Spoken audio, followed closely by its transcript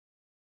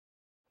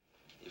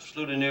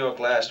Flew to New York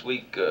last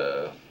week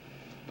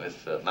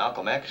with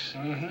Malcolm X.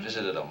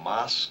 Visited a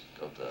mosque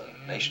of the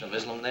Nation of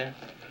Islam there.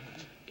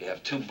 You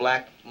have 2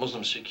 black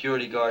Muslim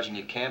security guards in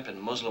your camp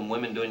and Muslim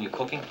women doing your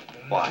cooking.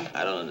 Why?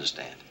 I don't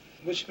understand.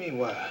 What you mean,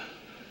 why?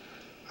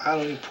 I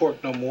don't eat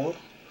pork no more.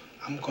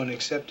 I'm going to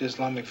accept the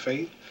Islamic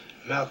faith.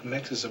 Malcolm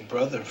X is a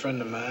brother and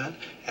friend of mine,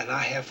 and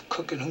I have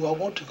cooking who I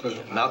want to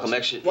cook. Malcolm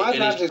X. Why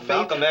not just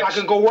Malcolm X? I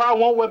can go where I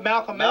want with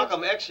Malcolm X.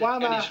 Malcolm X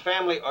and his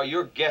family are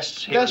your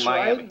guests here in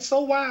Miami. That's right. So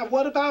why?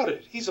 What about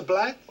it? He's a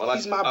black. Well,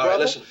 he's my brother. Right,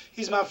 listen.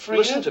 He's my friend.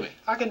 Listen to me.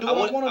 I can do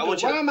what I want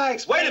to do. Why am I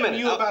explaining to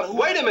you about who?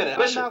 Wait a minute.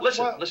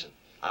 Listen.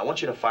 I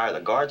want you to fire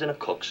the guards and the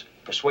cooks,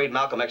 persuade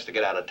Malcolm X to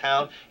get out of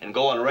town, and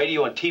go on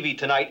radio and TV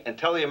tonight and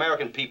tell the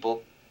American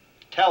people,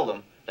 tell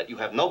them that you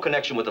have no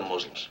connection with the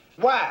Muslims.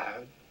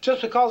 Why?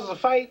 Just because it's a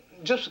fight?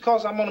 Just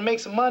because I'm going to make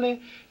some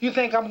money? You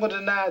think I'm going to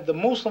deny the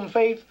Muslim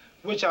faith,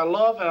 which I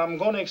love and I'm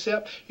going to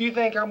accept? You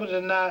think I'm going to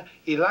deny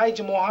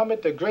Elijah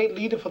Muhammad, the great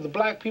leader for the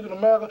black people in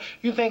America?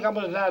 You think I'm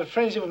going to deny the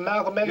friendship of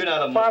Malcolm X? You're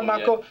not a Muslim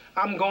yet.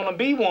 I'm going to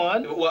be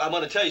one. Well, I'm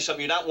going to tell you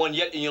something. You're not one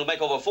yet, and you'll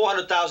make over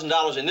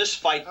 $400,000 in this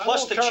fight,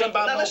 plus the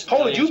chance.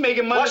 Hold it, you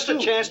making money plus too. The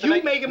chance to you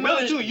make making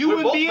money too. You We're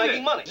wouldn't be both in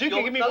making it. money. You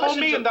can give me $4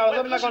 million.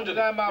 I'm not going to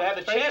deny my faith. You have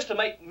a chance to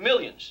make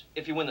millions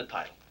if you win the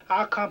title.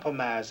 I'll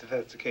compromise if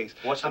that's the case.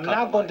 What's the I'm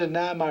compromise? not going to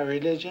deny my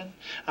religion.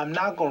 I'm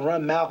not going to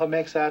run Malcolm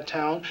X out of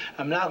town.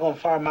 I'm not going to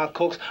fire my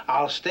cooks.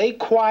 I'll stay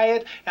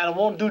quiet, and I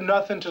won't do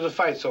nothing till the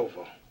fight's over.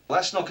 Well,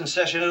 that's no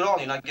concession at all.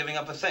 You're not giving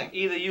up a thing.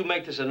 Either you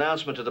make this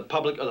announcement to the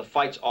public or the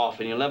fight's off,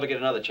 and you'll never get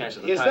another chance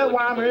at the title. Is that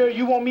why I'm here?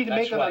 You want me to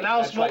make an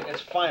announcement? That's right.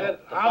 It's final.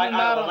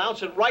 I'll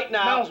announce it right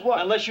now,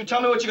 unless you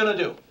tell me what you're going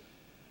to do.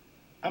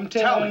 I'm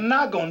telling you I'm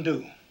not going to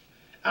do.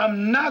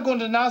 I'm not going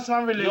to denounce my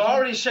religion. You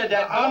already said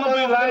that. Don't run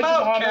over the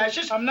mouth,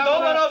 Cassius. Don't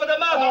run over the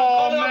mouth.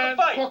 Oh, I'm calling off the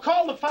fight. Well,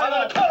 call the fight. I'm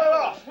going to cut it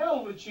off.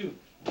 Hell with you.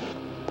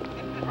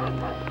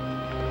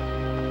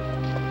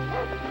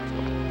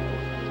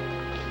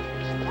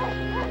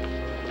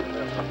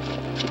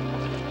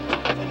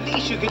 At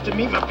least you get to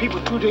meet my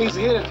people 2 days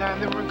ahead of time.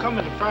 They weren't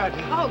coming to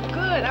Friday. Oh,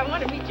 good. I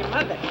want to meet your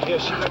mother. Yeah,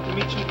 she'd like to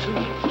meet you, too.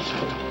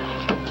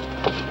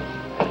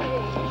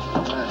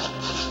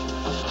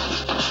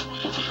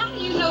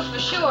 You know for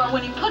sure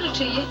when he put it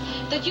to you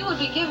that you would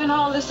be giving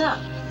all this up.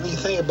 When you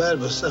think about it,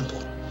 it was simple.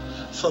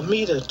 For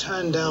me to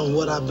turn down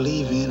what I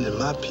believe in and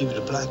my people,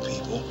 the black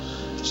people,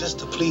 just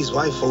to please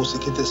white folks to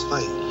get this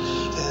fight.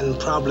 And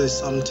probably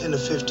some 10 or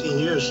 15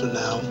 years from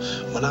now,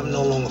 when I'm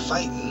no longer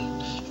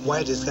fighting,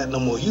 white has got no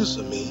more use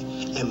for me,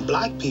 and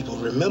black people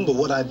remember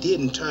what I did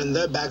and turn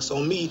their backs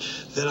on me,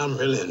 then I'm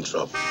really in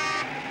trouble.